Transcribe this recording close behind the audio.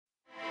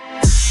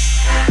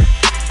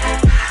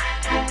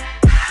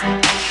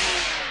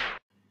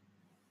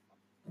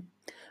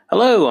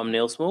Hello, I'm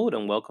Neil Smallwood,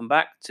 and welcome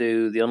back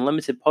to the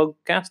Unlimited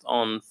podcast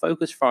on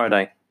Focus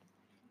Friday.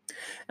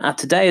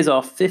 Today is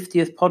our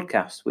 50th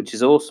podcast, which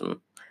is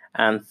awesome,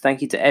 and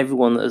thank you to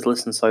everyone that has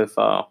listened so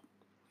far.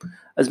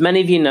 As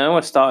many of you know,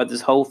 I started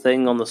this whole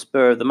thing on the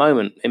spur of the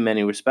moment in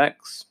many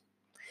respects,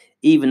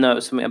 even though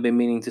it's something I've been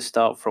meaning to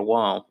start for a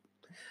while,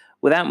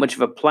 without much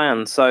of a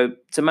plan. So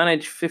to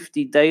manage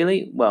 50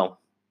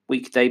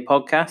 weekday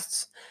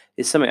podcasts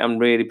is something I'm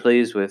really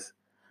pleased with.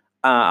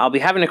 I'll be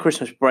having a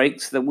Christmas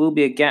break, so there will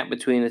be a gap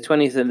between the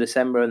 20th of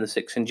December and the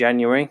 6th of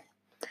January.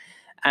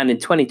 And in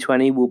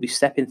 2020, we'll be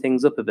stepping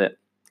things up a bit,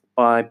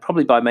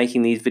 probably by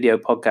making these video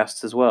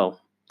podcasts as well,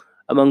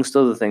 amongst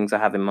other things I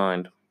have in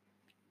mind.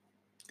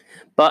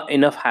 But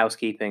enough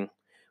housekeeping.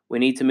 We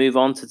need to move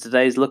on to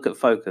today's look at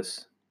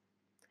focus.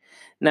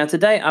 Now,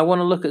 today I want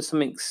to look at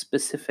something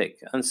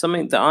specific and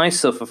something that I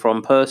suffer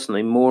from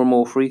personally more and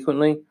more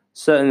frequently,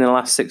 certainly in the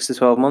last 6 to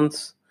 12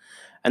 months.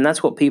 And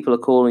that's what people are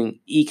calling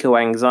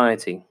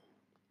eco-anxiety.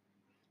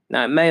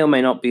 Now, it may or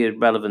may not be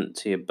relevant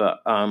to you, but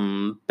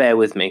bear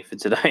with me for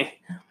today.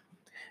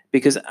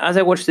 Because as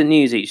I watch the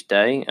news each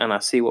day and I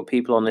see what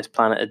people on this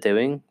planet are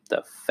doing,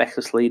 the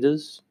feckless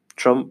leaders,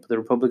 Trump, the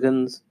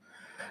Republicans,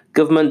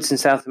 governments in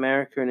South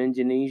America and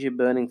Indonesia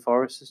burning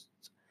forests,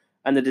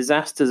 and the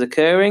disasters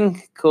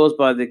occurring caused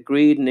by the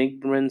greed and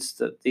ignorance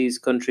that these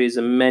countries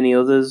and many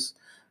others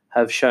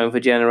have shown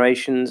for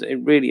generations, it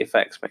really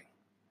affects me.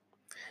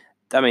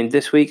 I mean,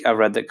 this week I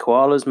read that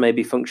koalas may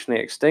be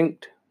functionally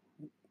extinct,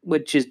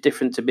 which is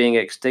different to being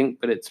extinct,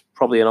 but it's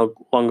probably a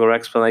longer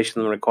explanation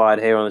than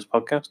required here on this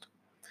podcast.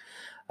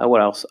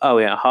 What else? Oh,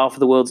 yeah, half of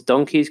the world's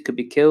donkeys could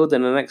be killed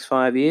in the next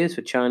 5 years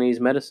for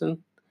Chinese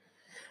medicine.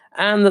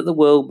 And that the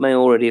world may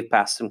already have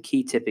passed some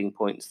key tipping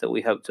points that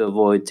we hope to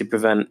avoid to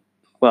prevent,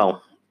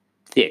 the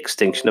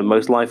extinction of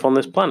most life on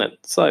this planet.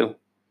 So,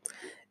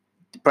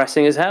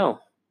 depressing as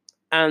hell.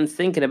 And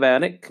thinking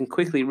about it can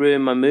quickly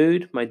ruin my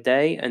mood, my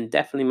day, and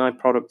definitely my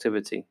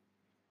productivity.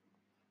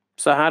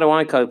 So how do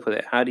I cope with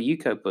it? How do you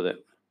cope with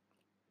it?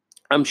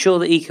 I'm sure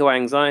that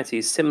eco-anxiety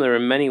is similar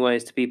in many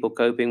ways to people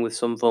coping with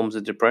some forms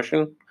of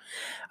depression,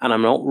 and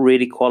I'm not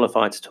really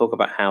qualified to talk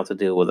about how to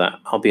deal with that,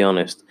 I'll be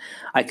honest.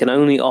 I can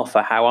only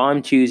offer how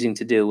I'm choosing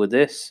to deal with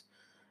this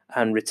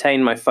and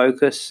retain my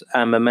focus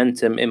and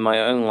momentum in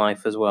my own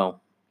life as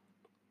well.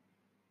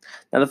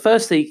 Now, the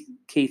first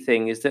key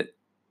thing is that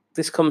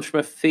this comes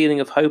from a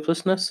feeling of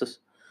hopelessness,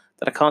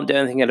 that I can't do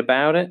anything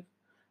about it.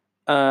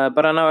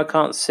 But I know I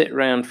can't sit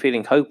around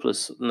feeling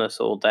hopelessness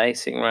all day,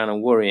 sitting around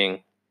and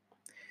worrying.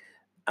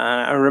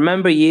 I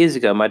remember years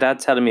ago my dad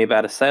telling me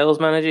about a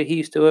sales manager he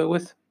used to work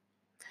with.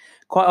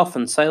 Quite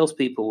often,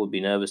 salespeople would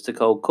be nervous to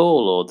cold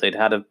call, or they'd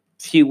had a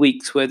few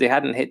weeks where they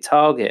hadn't hit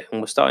target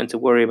and were starting to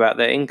worry about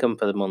their income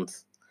for the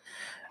month.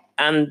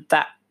 And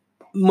that,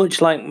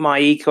 much like my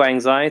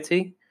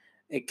eco-anxiety,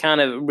 it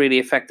kind of really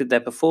affected their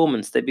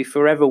performance. They'd be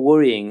forever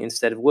worrying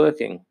instead of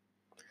working.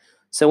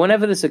 So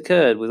whenever this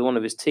occurred with one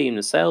of his team,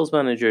 the sales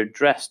manager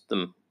addressed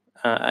them.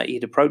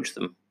 He'd approach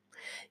them.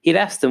 He'd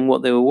ask them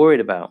what they were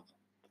worried about.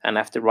 And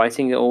after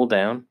writing it all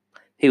down,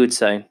 he would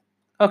say,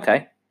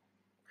 "Okay,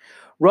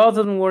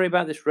 rather than worry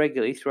about this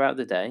regularly throughout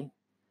the day,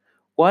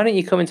 why don't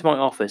you come into my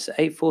office at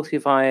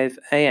 8:45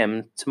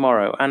 a.m.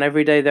 tomorrow and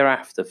every day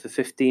thereafter for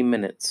 15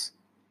 minutes?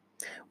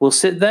 We'll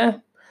sit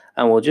there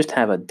and we'll just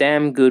have a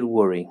damn good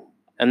worry,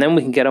 and then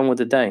we can get on with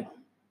the day."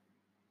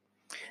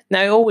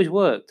 Now, it always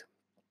worked.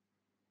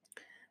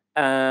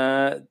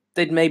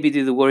 They'd maybe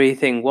do the worry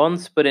thing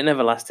once, but it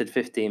never lasted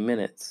 15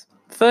 minutes.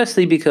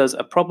 Firstly, because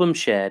a problem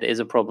shared is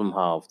a problem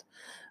halved,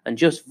 and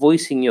just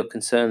voicing your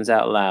concerns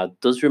out loud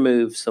does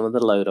remove some of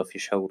the load off your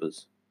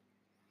shoulders.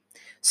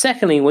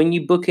 Secondly, when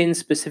you book in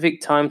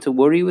specific time to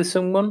worry with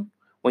someone,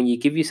 when you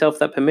give yourself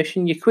that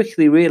permission, you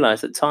quickly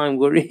realize that time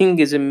worrying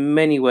is in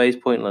many ways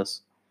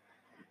pointless.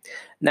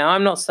 Now,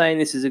 I'm not saying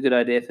this is a good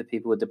idea for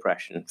people with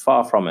depression,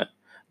 far from it,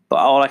 but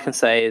all I can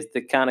say is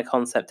the kind of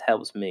concept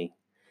helps me.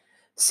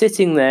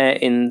 Sitting there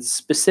in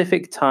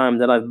specific time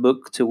that I've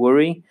booked to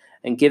worry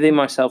and giving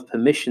myself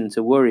permission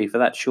to worry for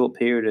that short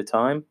period of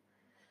time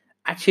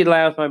actually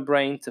allows my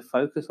brain to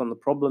focus on the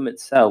problem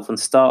itself and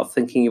start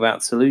thinking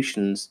about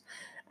solutions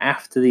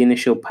after the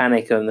initial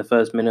panic in the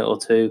first minute or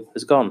two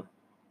has gone.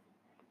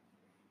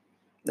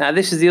 Now,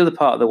 this is the other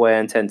part of the way I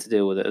intend to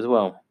deal with it as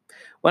well.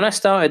 When I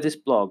started this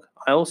blog,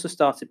 I also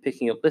started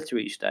picking up litter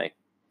each day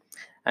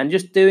and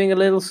just doing a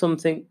little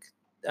something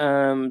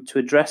to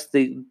address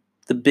the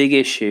big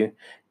issue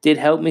did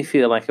help me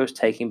feel like I was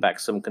taking back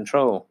some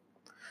control.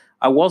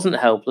 I wasn't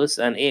helpless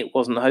and it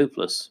wasn't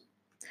hopeless.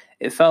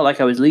 It felt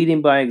like I was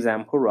leading by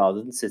example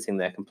rather than sitting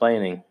there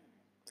complaining.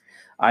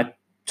 I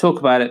talk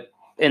about it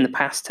in the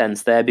past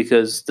tense there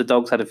because the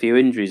dog's had a few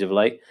injuries of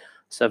late,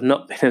 so I've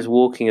not been as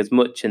walking as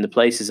much in the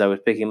places I was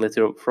picking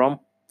litter up from.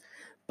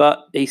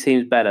 But he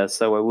seems better,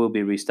 so I will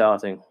be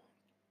restarting.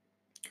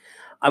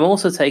 I'm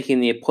also taking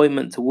the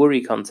appointment to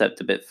worry concept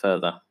a bit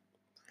further.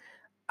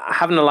 I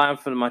haven't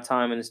allowed for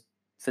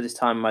this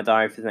time in my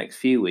diary for the next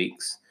few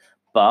weeks,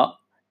 but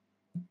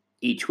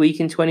Each week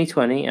in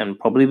 2020 and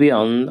probably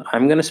beyond,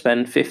 I'm going to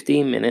spend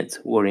 15 minutes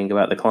worrying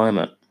about the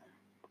climate.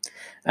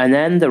 And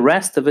then the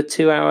rest of a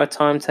 2-hour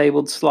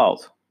timetabled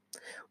slot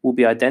will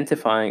be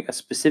identifying a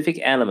specific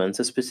element,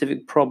 a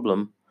specific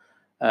problem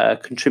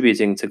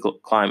contributing to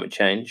climate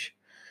change,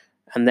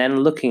 and then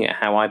looking at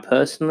how I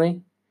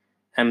personally,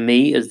 and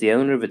me as the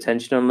owner of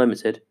Attention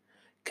Unlimited,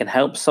 can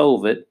help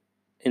solve it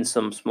in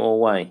some small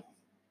way.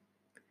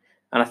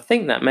 And I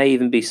think that may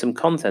even be some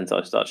content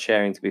I start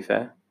sharing, to be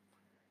fair.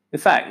 In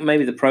fact,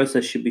 maybe the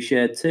process should be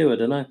shared too, I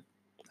don't know.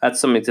 That's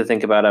something to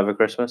think about over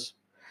Christmas.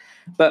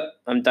 But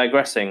I'm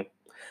digressing.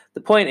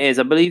 The point is,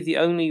 I believe the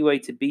only way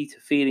to beat a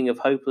feeling of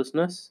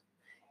hopelessness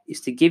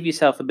is to give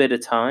yourself a bit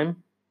of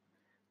time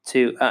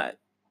to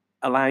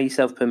allow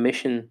yourself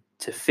permission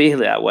to feel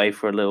that way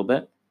for a little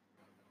bit,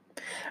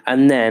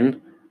 and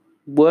then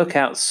work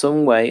out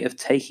some way of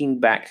taking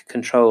back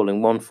control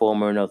in one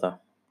form or another.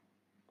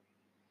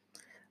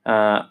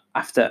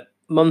 After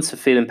months of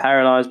feeling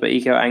paralyzed by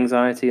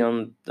eco-anxiety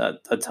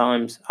at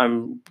times,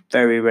 I'm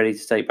very ready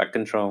to take back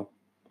control.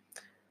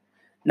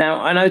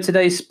 Now, I know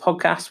today's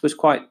podcast was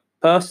quite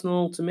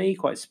personal to me,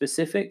 quite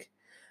specific,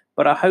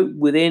 but I hope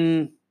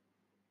within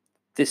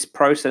this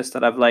process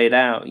that I've laid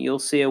out, you'll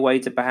see a way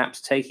to perhaps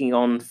taking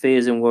on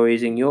fears and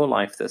worries in your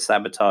life that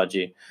sabotage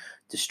you,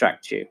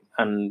 distract you,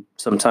 and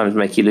sometimes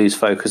make you lose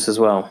focus as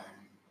well.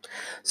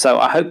 So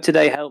I hope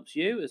today helps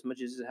you as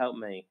much as it helped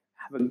me.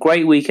 Have a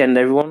great weekend,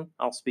 everyone.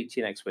 I'll speak to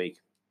you next week.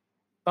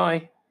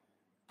 Bye.